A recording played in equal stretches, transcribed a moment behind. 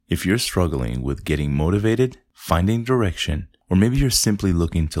If you're struggling with getting motivated, finding direction, or maybe you're simply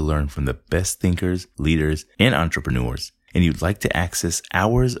looking to learn from the best thinkers, leaders, and entrepreneurs, and you'd like to access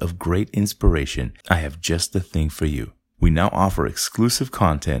hours of great inspiration, I have just the thing for you. We now offer exclusive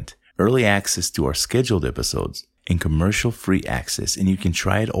content, early access to our scheduled episodes, and commercial-free access, and you can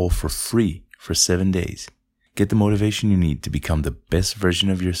try it all for free for 7 days. Get the motivation you need to become the best version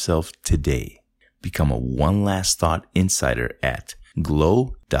of yourself today. Become a One Last Thought Insider at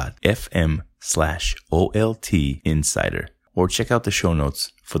glow.fm/OLT Insider, or check out the show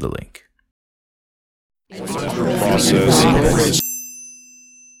notes for the link.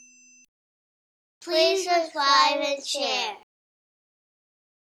 Please subscribe and share.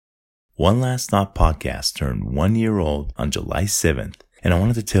 One Last Thought podcast turned 1 year old on July 7th, and I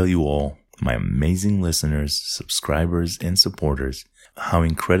wanted to tell you all, my amazing listeners, subscribers, and supporters, how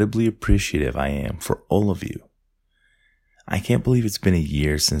incredibly appreciative I am for all of you. I can't believe it's been a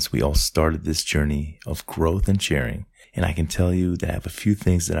year since we all started this journey of growth and sharing, and I can tell you that I have a few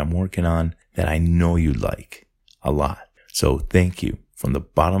things that I'm working on that I know you like a lot. So thank you from the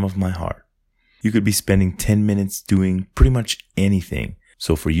bottom of my heart. You could be spending 10 minutes doing pretty much anything,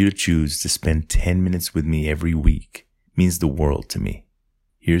 so for you to choose to spend 10 minutes with me every week means the world to me.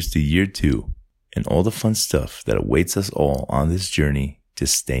 Here's to year 2 and all the fun stuff that awaits us all on this journey to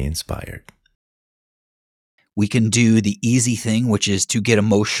stay inspired. We can do the easy thing, which is to get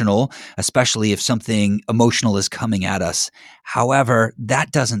emotional, especially if something emotional is coming at us. However,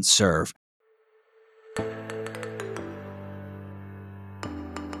 that doesn't serve.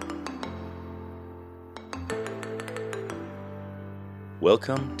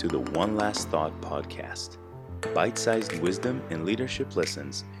 Welcome to the One Last Thought podcast. Bite-sized wisdom and leadership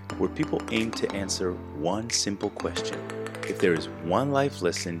lessons where people aim to answer one simple question. If there is one life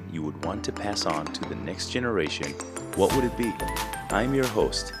lesson you would want to pass on to the next generation, what would it be? I'm your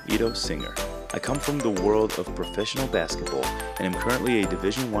host, Ido Singer. I come from the world of professional basketball and am currently a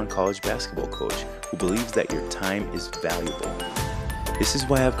Division I college basketball coach who believes that your time is valuable. This is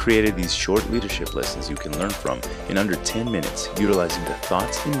why I've created these short leadership lessons you can learn from in under 10 minutes, utilizing the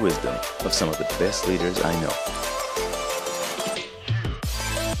thoughts and wisdom of some of the best leaders I know.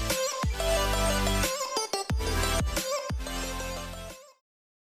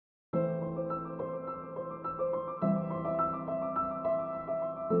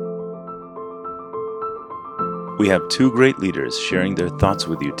 We have 2 great leaders sharing their thoughts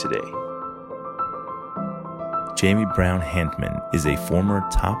with you today. Jamie Brown Hantman is a former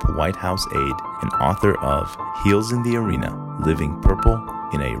top White House aide and author of Heels in the Arena, Living Purple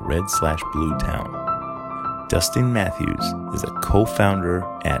in a Red/Blue Town. Dustin Matthews is a co-founder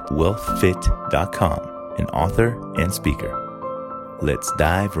at wealthfit.com, an author and speaker. Let's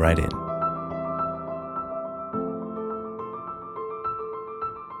dive right in.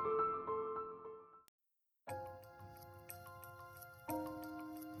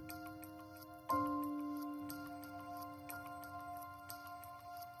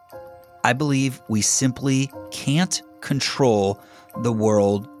 I believe we simply can't control the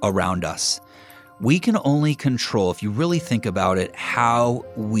world around us. We can only control, if you really think about it, how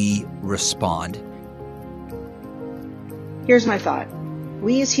we respond. Here's my thought.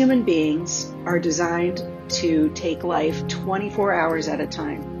 We as human beings are designed to take life 24 hours at a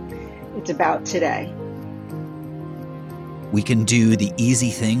time. It's about today. We can do the easy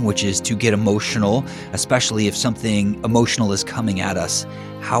thing, which is to get emotional, especially if something emotional is coming at us.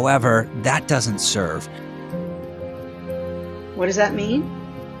 However, that doesn't serve. What does that mean?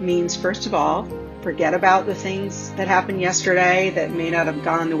 It means, first of all, forget about the things that happened yesterday that may not have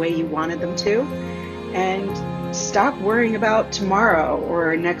gone the way you wanted them to, and stop worrying about tomorrow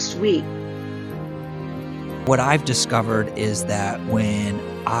or next week. What I've discovered is that when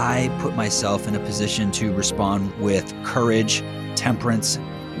I put myself in a position to respond with courage, temperance,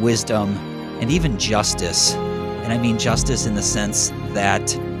 wisdom, and even justice, and I mean justice in the sense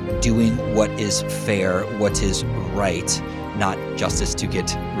that doing what is fair, what is right, not justice to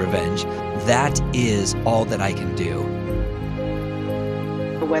get revenge, that is all that I can do.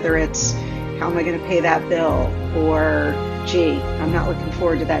 Whether it's, how am I going to pay that bill? Or, gee, I'm not looking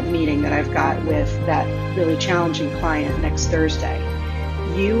forward to that meeting that I've got with that really challenging client next Thursday.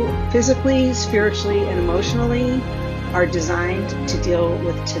 You physically, spiritually, and emotionally are designed to deal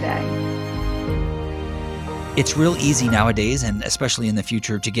with today. It's real easy nowadays, and especially in the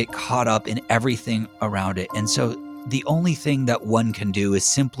future, to get caught up in everything around it. And so the only thing that one can do is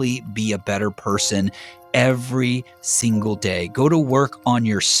simply be a better person every single day. Go to work on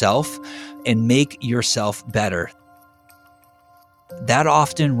yourself and make yourself better. That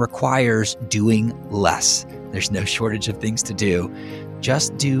often requires doing less. There's no shortage of things to do,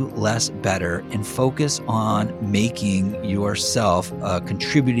 Just do less better and focus on making yourself a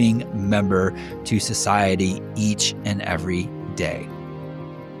contributing member to society each and every day.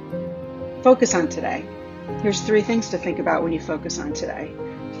 Focus on today. Here's 3 things to think about when you focus on today.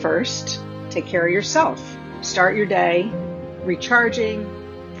 First, take care of yourself. Start your day recharging,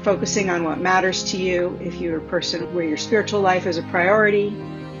 focusing on what matters to you. If you're a person where your spiritual life is a priority,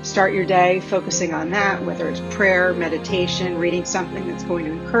 start your day focusing on that, whether it's prayer, meditation, reading something that's going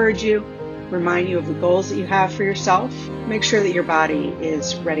to encourage you, remind you of the goals that you have for yourself. Make sure that your body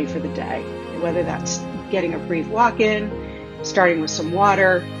is ready for the day, whether that's getting a brief walk in, starting with some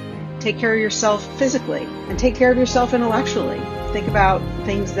water. Take care of yourself physically and take care of yourself intellectually. Think about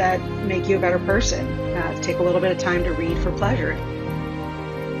things that make you a better person. Take a little bit of time to read for pleasure.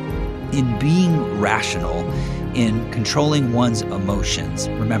 In being rational, in controlling one's emotions,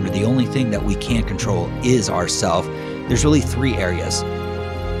 remember the only thing that we can't control is ourself. There's really 3 areas.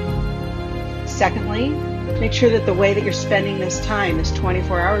 Secondly, make sure that the way that you're spending this time, this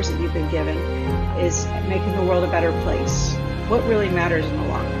 24 hours that you've been given, is making the world a better place. What really matters in the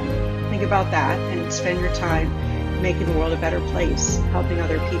long run? Think about that and spend your time making the world a better place, helping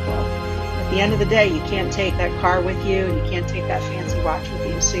other people. At the end of the day, you can't take that car with you and you can't take that fancy watch with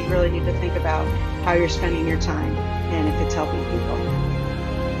you, so you really need to think about how you're spending your time and if it's helping people.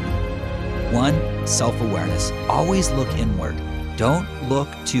 1, self-awareness. Always look inward. Don't look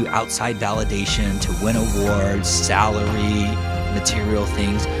to outside validation to win awards, salary, material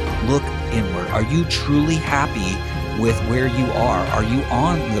things. Look inward. Are you truly happy with where you are? Are you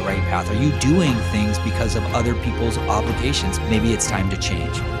on the right path? Are you doing things because of other people's obligations? Maybe it's time to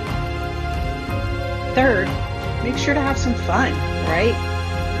change. Third, make sure to have some fun, right?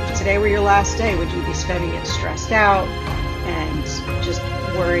 If today were your last day, would you be spending it stressed out and just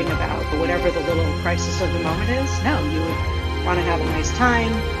worrying about whatever the little crisis of the moment is? No, you would want to have a nice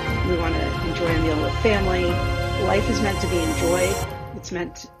time. We want to enjoy a meal with family. Life is meant to be enjoyed. It's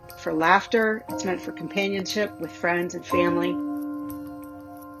meant for laughter. It's meant for companionship with friends and family.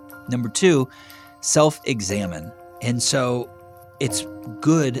 Number 2, self-examine. And so it's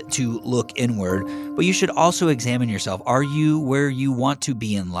good to look inward, but you should also examine yourself. Are you where you want to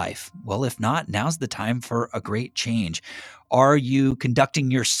be in life? Well, if not, now's the time for a great change. Are you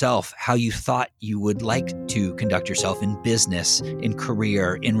conducting yourself how you thought you would like to conduct yourself in business, in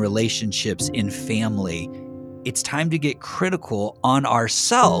career, in relationships, in family? It's time to get critical on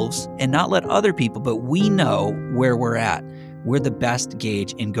ourselves and not let other people, but we know where we're at. We're the best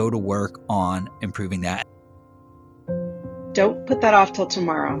gauge and go to work on improving that. Don't put that off till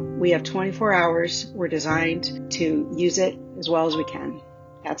tomorrow. We have 24 hours. We're designed to use it as well as we can.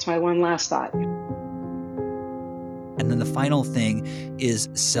 That's my one last thought. And then the final thing is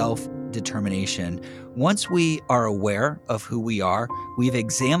self-determination. Once we are aware of who we are, we've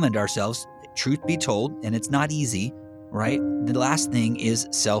examined ourselves, truth be told, and it's not easy, right? The last thing is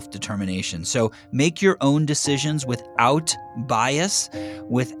self-determination. So make your own decisions without bias,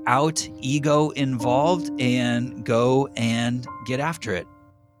 without ego involved, and go and get after it.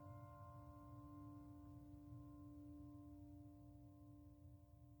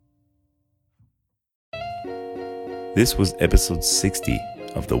 This was episode 60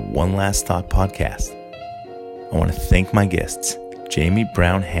 of the One Last Thought podcast. I want to thank my guests, Jamie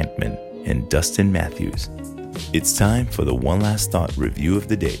Brown Hantman and Dustin Matthews. It's time for the One Last Thought review of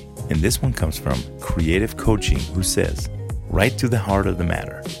the day, and this one comes from Creative Coaching, who says, right to the heart of the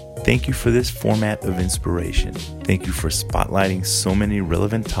matter. Thank you for this format of inspiration. Thank you for spotlighting so many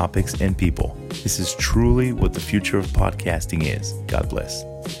relevant topics and people. This is truly what the future of podcasting is. God bless.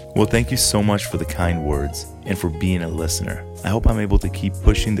 Well, thank you so much for the kind words and for being a listener. I hope I'm able to keep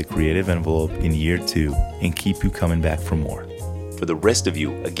pushing the creative envelope in year 2 and keep you coming back for more. For the rest of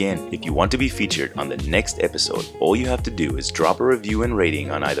you, again, if you want to be featured on the next episode, all you have to do is drop a review and rating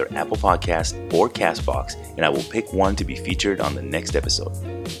on either Apple Podcasts or CastBox, and I will pick one to be featured on the next episode.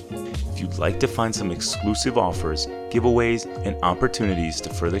 If you'd like to find some exclusive offers, giveaways, and opportunities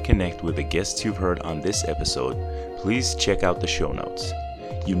to further connect with the guests you've heard on this episode, please check out the show notes.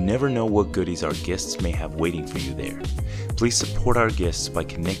 You never know what goodies our guests may have waiting for you there. Please support our guests by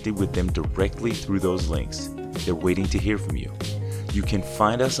connecting with them directly through those links. They're waiting to hear from you. You can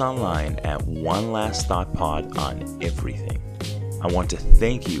find us online at One Last Thought Pod on everything. I want to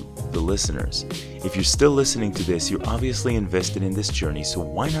thank you, the listeners. If you're still listening to this, you're obviously invested in this journey, so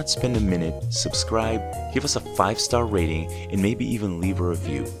why not spend a minute, subscribe, give us a 5-star rating, and maybe even leave a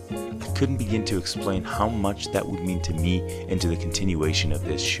review. I couldn't begin to explain how much that would mean to me and to the continuation of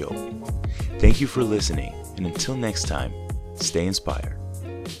this show. Thank you for listening, and until next time, stay inspired.